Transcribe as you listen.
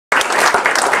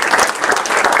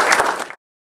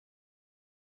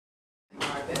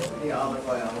olive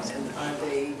oil, and are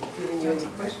they giving you any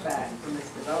pushback from this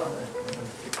development?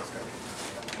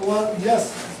 Well, yes.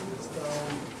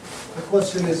 The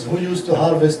question is who used to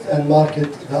harvest and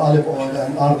market the olive oil,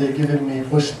 and are they giving me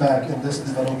pushback in this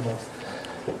development?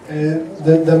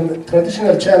 The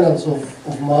traditional channels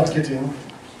of marketing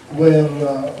were,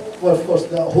 well, of course,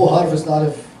 who harvest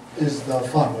olive is the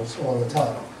farmers all the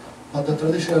time. But the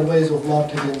traditional ways of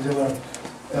marketing, there were,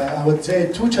 I would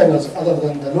say, two channels other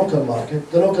than the local market.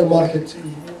 The local market,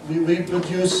 we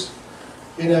produce,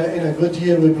 in a good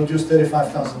year, we produce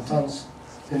 35,000 tons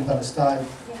in Palestine.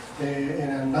 In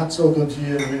a not so good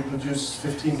year, we produce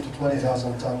 15 to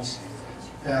 20,000 tons.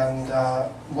 And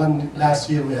last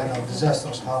year we had a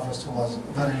disastrous harvest. It was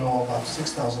very low, about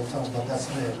 6,000 tons, but that's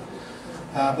rare.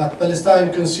 But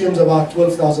Palestine consumes about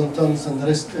 12,000 tons, and the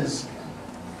rest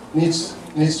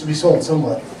needs to be sold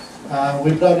somewhere.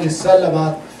 We probably sell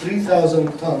about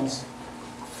 3,000 tons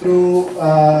through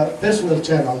personal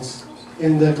channels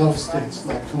in the Gulf states,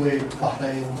 like Kuwait,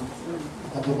 Bahrain,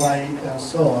 Dubai, and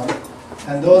so on.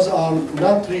 And those are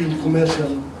not real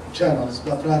commercial channels,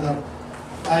 but rather,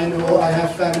 I know I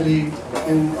have family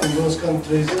in those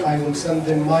countries. I will send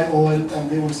them my oil, and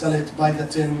they will sell it by the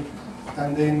tin,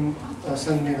 and then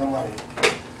send me the money.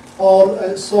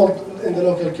 Or sold in the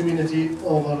local community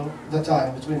over the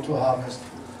time between two harvests.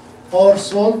 Or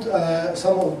sold,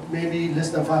 maybe less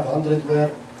than 500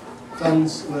 where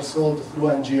tons were sold through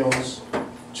NGOs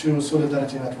to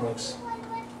solidarity networks.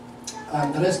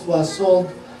 And the rest was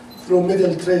sold through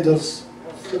middle traders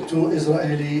to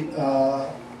Israeli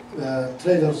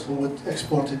traders who would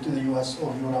export it to the US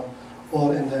or Europe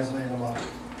or in the Israeli market.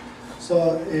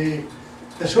 So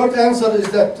the short answer is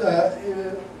that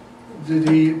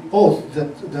both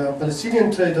the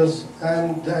Palestinian traders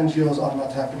and the NGOs are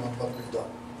not happy with what we've done.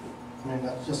 I mean,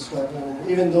 that's just,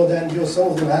 even though the NGOs, some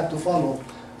of them had to follow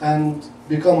and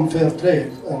become fair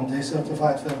trade, and they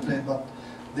certified fair trade, but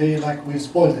we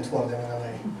spoiled it for them in a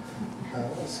way.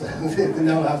 So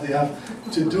they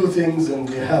have to do things, and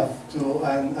they have to,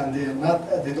 and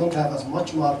they don't have as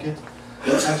much market.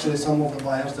 Actually, some of the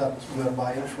buyers that were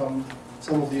buying from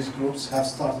some of these groups have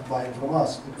started buying from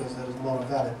us because there is more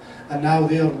value. And now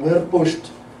we're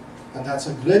pushed, and that's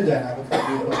a great dynamic.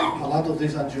 A lot of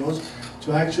these NGOs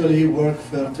to actually work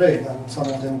fair trade, and some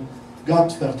of them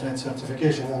got fair trade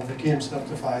certification and became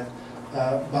certified,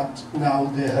 but now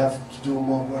they have to do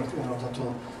more work in order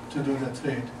to do the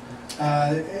trade.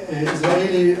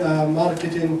 Israeli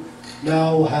marketing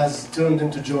now has turned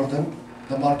into Jordan.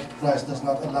 The market price does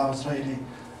not allow Israeli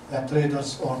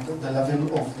traders, or the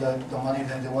level of the money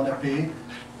that they want to pay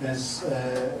is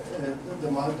the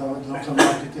local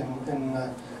market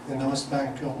in the West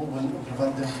Bank will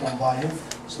prevent them from buying.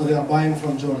 So they are buying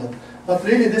from Jordan. But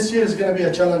really this year is going to be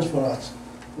a challenge for us.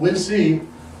 We'll see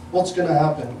what's going to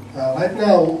happen. Right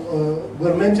now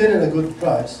we're maintaining a good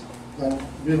price. And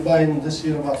we're buying this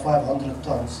year about 500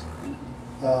 tons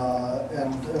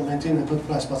and maintain a good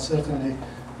price, but certainly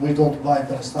we don't buy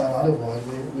Palestine olive oil.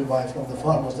 We buy from the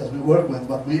farmers that we work with,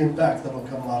 but we impact the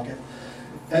local market.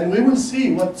 And we will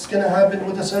see what's going to happen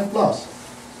with the surplus,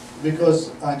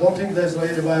 because I don't think the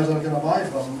Israeli buyers are going to buy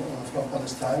from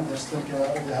Palestine.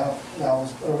 They have now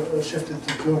shifted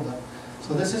to Jordan.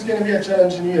 So this is going to be a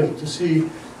challenging year to see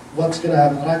what's going to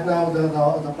happen. Right now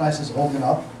the price is holding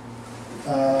up.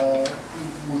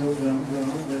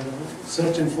 We're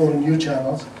searching for new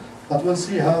channels, but we'll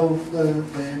see how the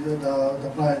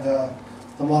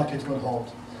market will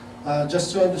hold.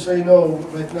 Just so you know,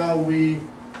 right now the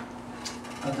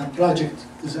project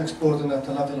is exporting at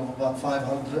a level of about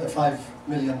 $5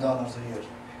 million a year.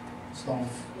 So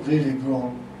we've really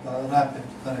grown rapid,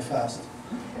 very fast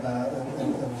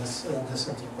in this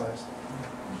enterprise.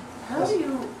 How do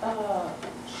you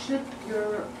ship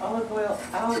your olive oil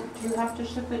out? Do you have to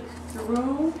ship it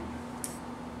through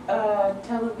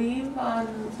Tel Aviv on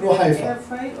air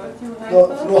freight, or through Haifa?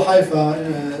 No, through Haifa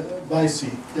by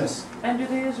sea, yes. And do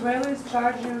the Israelis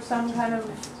charge you some kind of?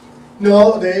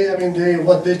 No,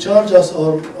 what they charge us,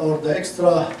 or the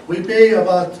extra, we pay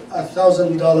about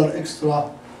 $1,000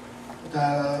 extra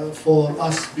for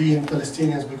us being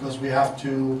Palestinians, because we have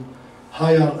to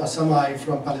hire a semi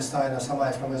from Palestine, a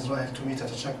semi from Israel to meet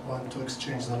at a checkpoint to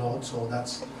exchange the load. So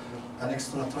that's an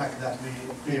extra truck that we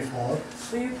pay for.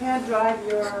 So you can't drive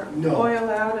your oil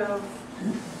out of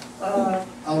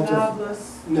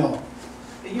Nablus? No.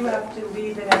 You have to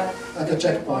leave it at a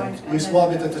checkpoint. We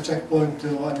swap it at a checkpoint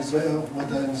to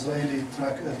with an Israeli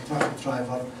truck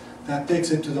driver that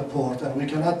takes it to the port, and we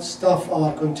cannot stuff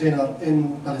our container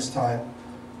in Palestine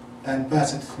and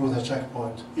pass it through the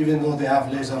checkpoint, even though they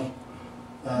have laser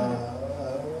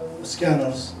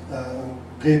scanners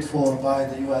paid for by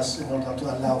the U.S. in order to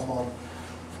allow for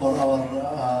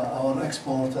our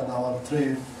export and our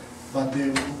trade, but they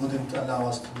wouldn't allow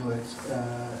us to do it.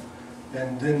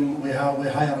 And then we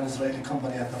hire an Israeli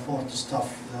company at the port to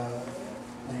stuff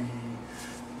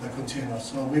the container.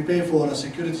 So we pay for a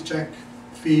security check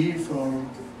fee for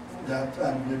that,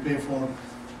 and we pay for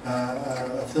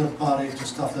a third party to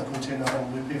stuff the container,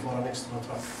 and we pay for an extra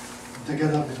truck.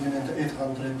 Together between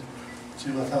 $800 to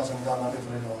 $1,000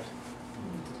 every load.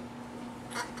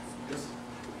 Yes.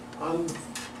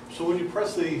 So when you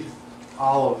press the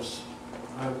olives,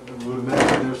 I would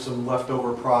imagine there's some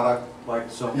leftover product, like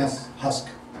some husk,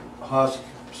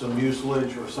 some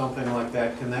mucilage or something like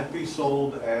that. Can that be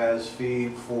sold as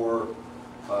feed for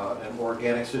an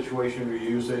organic situation, or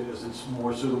use it as it's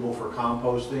more suitable for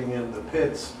composting? And the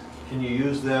pits, can you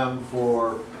use them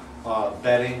for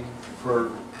bedding,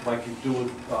 for like you do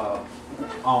with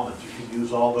almonds? You can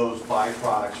use all those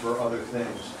byproducts for other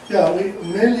things. Yeah, we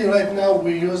mainly right now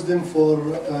we use them for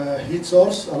heat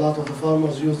source. A lot of the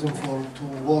farmers use them to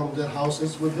warm their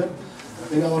houses with them.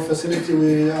 In our facility,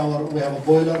 we have a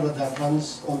boiler that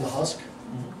runs on the husk,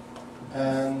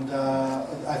 and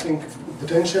I think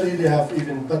potentially they have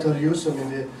even better use. I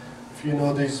mean, if you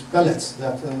know these pellets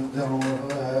that there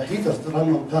are heaters that run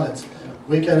on pellets,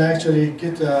 we can actually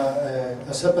get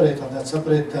a separator that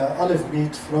separates the olive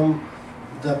meat from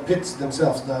the pits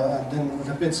themselves, and then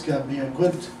the pits can be a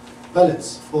good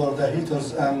pellets for the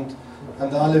heaters, and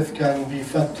the olive can be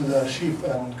fed to the sheep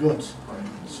and goats.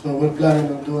 So we're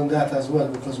planning on doing that as well,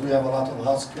 because we have a lot of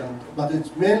husk, but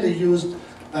it's mainly used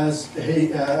as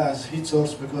heat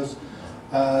source, because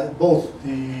both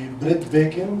the bread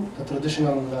baking, the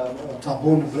traditional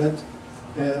tabbouleh bread,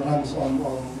 runs on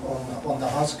the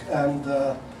husk,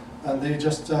 and they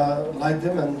just light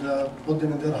them and put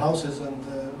them in their houses, and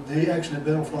they actually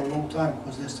burn for a long time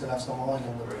because they still have some oil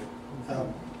in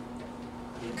them.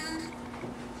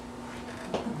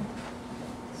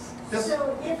 Yes?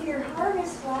 So if your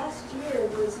harvest last year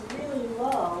was really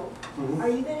low, are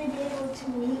you going to be able to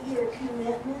meet your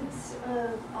commitments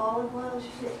of olive oil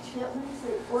shipments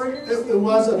or orders? It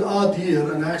was an odd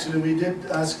year, and actually we did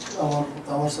ask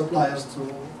our suppliers to,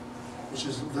 which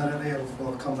is very rare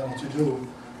for a company to do,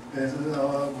 we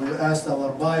asked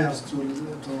our buyers to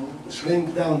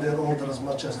shrink down their order as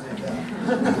much as they can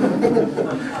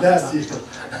last year.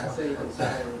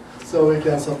 So we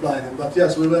can supply them. But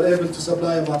yes, we were able to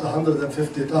supply about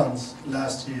 150 tons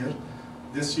last year.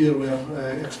 This year we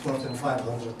are exporting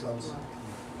 500 tons.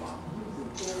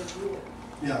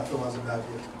 Yeah, it was a bad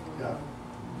year. Yeah,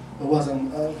 it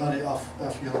wasn't a very off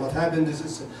year. What happened is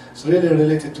it's really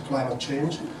related to climate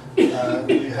change. We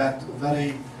had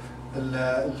very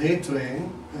late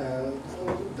rain.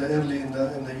 Early in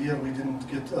the year we didn't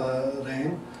get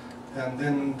rain. And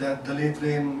then the late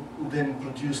rain then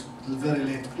produced very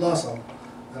late blossom.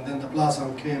 And then the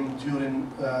blossom came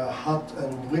during hot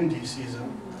and windy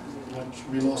season, which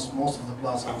we lost most of the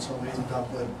blossom, so we ended up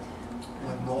with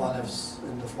no olives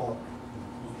in the fall.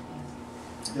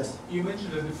 Yes? You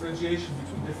mentioned a differentiation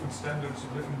between different standards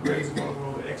and different grades of olive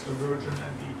oil, the extra virgin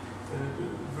and the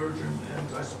virgin,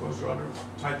 and I suppose there are other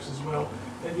types as well.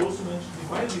 And you also mentioned the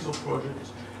biodiesel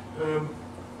project.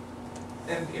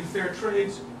 And in fair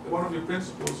trade, one of your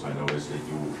principles, I know, is that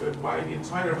you buy the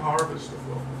entire harvest of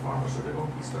the farmers, so they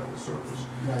won't be stuck with surplus.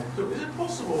 Right. So is it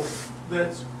possible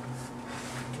that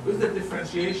with that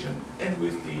differentiation and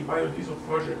with the biodiesel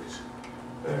project,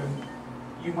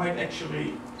 you might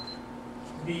actually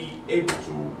be able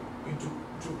to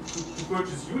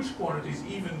purchase huge quantities,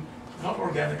 even not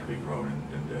organically grown,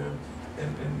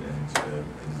 and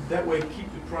that way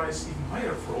keep the price even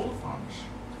higher for all the farmers?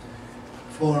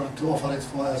 To offer it as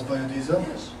biodiesel?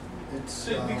 Yes. It's,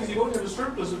 because you won't have a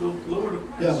surplus, it will lower the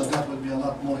price. yeah, but that will be a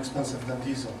lot more expensive than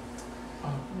diesel.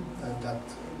 And that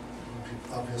would be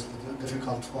obviously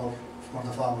difficult for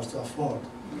the farmers to afford.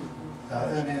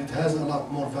 I mean, it has a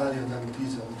lot more value than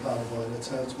diesel, olive oil. It's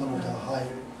one of the high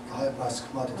price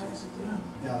commodities.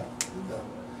 Yeah.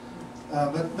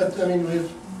 But I mean,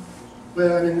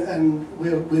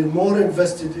 we're more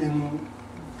invested in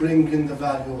bringing the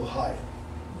value high.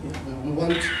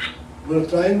 We're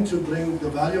trying to bring the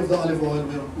value of the olive oil.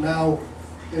 We're now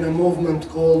in a movement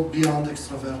called Beyond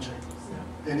Extra Virgin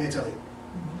in Italy.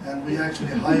 And we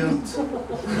actually hired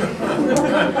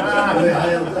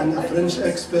a French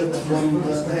expert from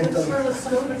the internet.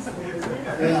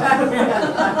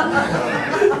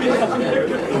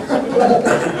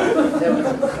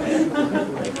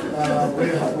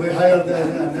 We hired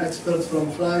an expert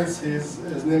from France. His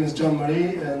name is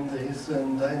Jean-Marie, and he's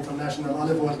in the International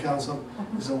Olive Oil Council.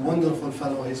 He's a wonderful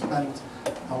fellow. He spent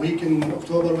a week in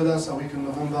October with us, a week in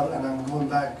November, and I'm going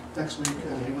back next week,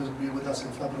 and he will be with us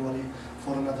in February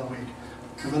for another week.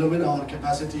 Developing our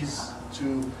capacities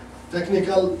to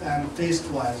technical and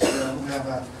taste-wise. We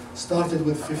have started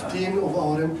with 15 of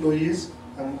our employees,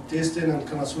 and tasting and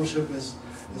connoisseurship is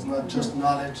not just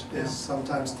knowledge, is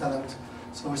sometimes talent.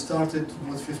 So we started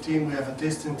with 15, we have a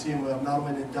tasting team, we are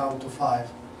narrowing it down to 5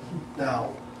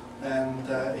 now. And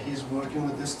he's working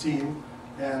with this team,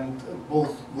 and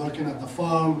both working at the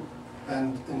farm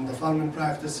and in the farming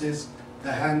practices,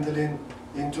 the handling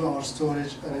into our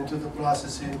storage and into the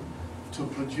processing to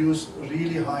produce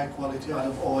really high quality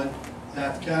olive oil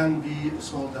that can be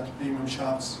sold at premium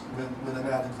shops with an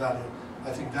added value.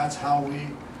 I think that's how we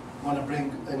want to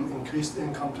bring an increased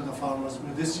income to the farmers.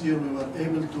 This year we were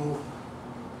able to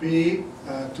pay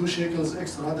 2 shekels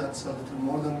extra, that's a little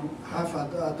more than half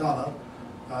a dollar,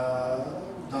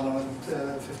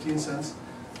 $1.15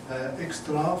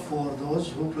 extra for those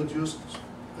who produced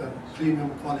premium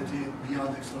quality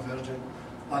beyond extra virgin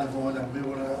olive oil, and we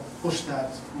want to push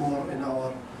that more in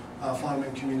our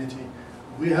farming community.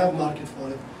 We have market for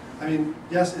it. I mean,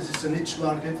 yes, it's a niche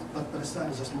market, but Palestine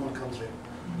is a small country.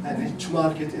 And each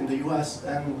market in the US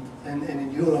and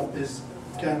in Europe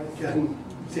can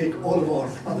take all of our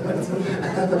products.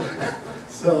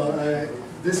 So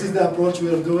this is the approach we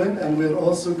are doing, and we're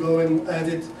also going at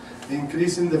it,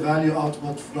 increasing the value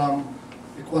output from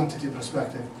a quantity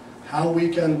perspective. How we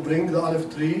can bring the olive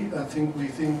tree, we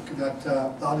think that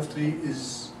the olive tree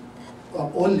is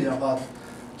only about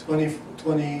 20 to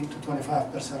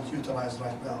 25% utilized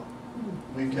right now.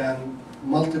 We can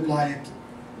multiply it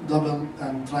double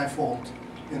and trifold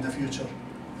in the future.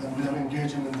 And we are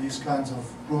engaging in these kinds of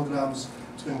programs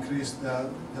to increase the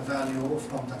value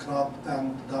from the crop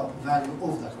and the value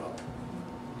of the crop.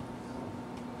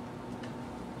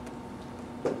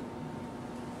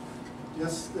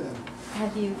 Yes?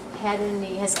 Have you had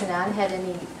any, has Canaan had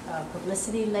any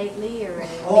publicity lately or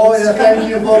any? Oh yeah, thank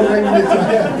you for bringing me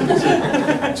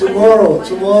to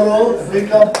tomorrow,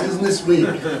 Pick Up Business Week.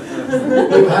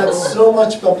 We've had so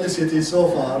much publicity so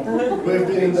far. We've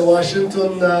been in the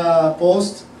Washington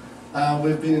Post,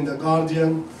 we've been in the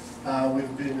Guardian,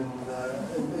 we've been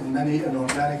in many, an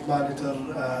Organic Monitor,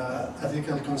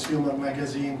 Ethical Consumer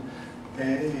Magazine.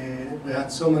 We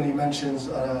had so many mentions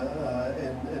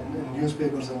in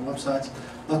newspapers and websites.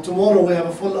 But tomorrow we have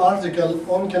a full article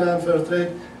on Canaan Fair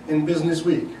Trade in Business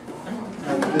Week.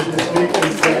 And Business Week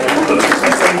is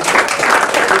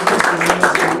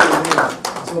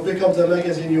so pick up the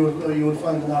magazine, you will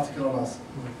find an article on us.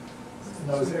 In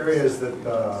those areas that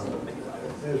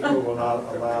Israel will not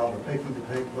allow the picking to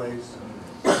take place,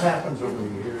 what happens over the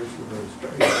years with those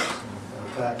trees? In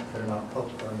fact, they're not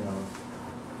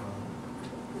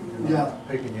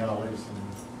picking the olives.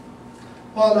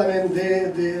 Well, I mean,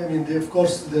 they of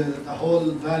course, the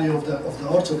whole value of the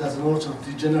orchard as an orchard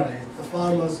degenerate. The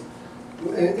farmers,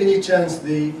 any chance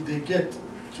they get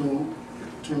to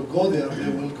go there,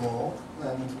 they will go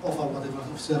and offer whatever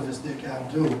service they can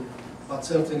do. But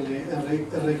certainly,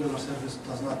 irregular service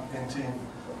does not maintain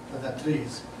the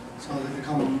trees. So they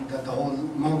become, the whole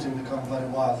mountain becomes very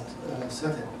wild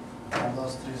setting, and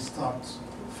those trees start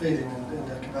fading in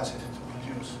their capacity to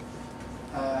produce.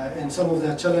 In some of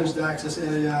the challenged access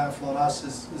area for us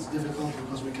is difficult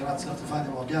because we cannot certify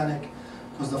them organic,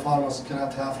 because the farmers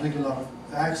cannot have regular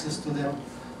access to them.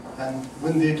 And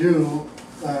when they do,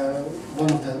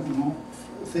 one of the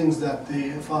things that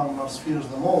the farmers fear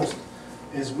the most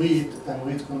is weed and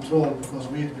weed control, because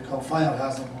weed become fire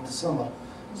hazard in the summer.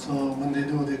 So when they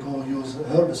do, they go use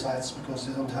herbicides because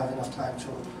they don't have enough time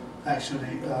to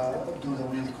actually do the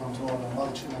weed control and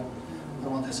mulching and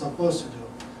what they're supposed to do.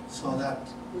 So that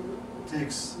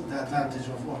takes the advantage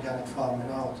of organic farming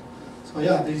out. So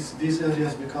yeah, these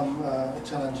areas become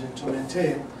challenging to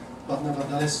maintain, but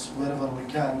nevertheless, wherever we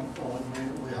can,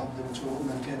 we help them to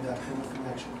maintain that human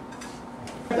connection.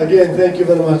 Again, thank you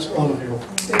very much, all of you.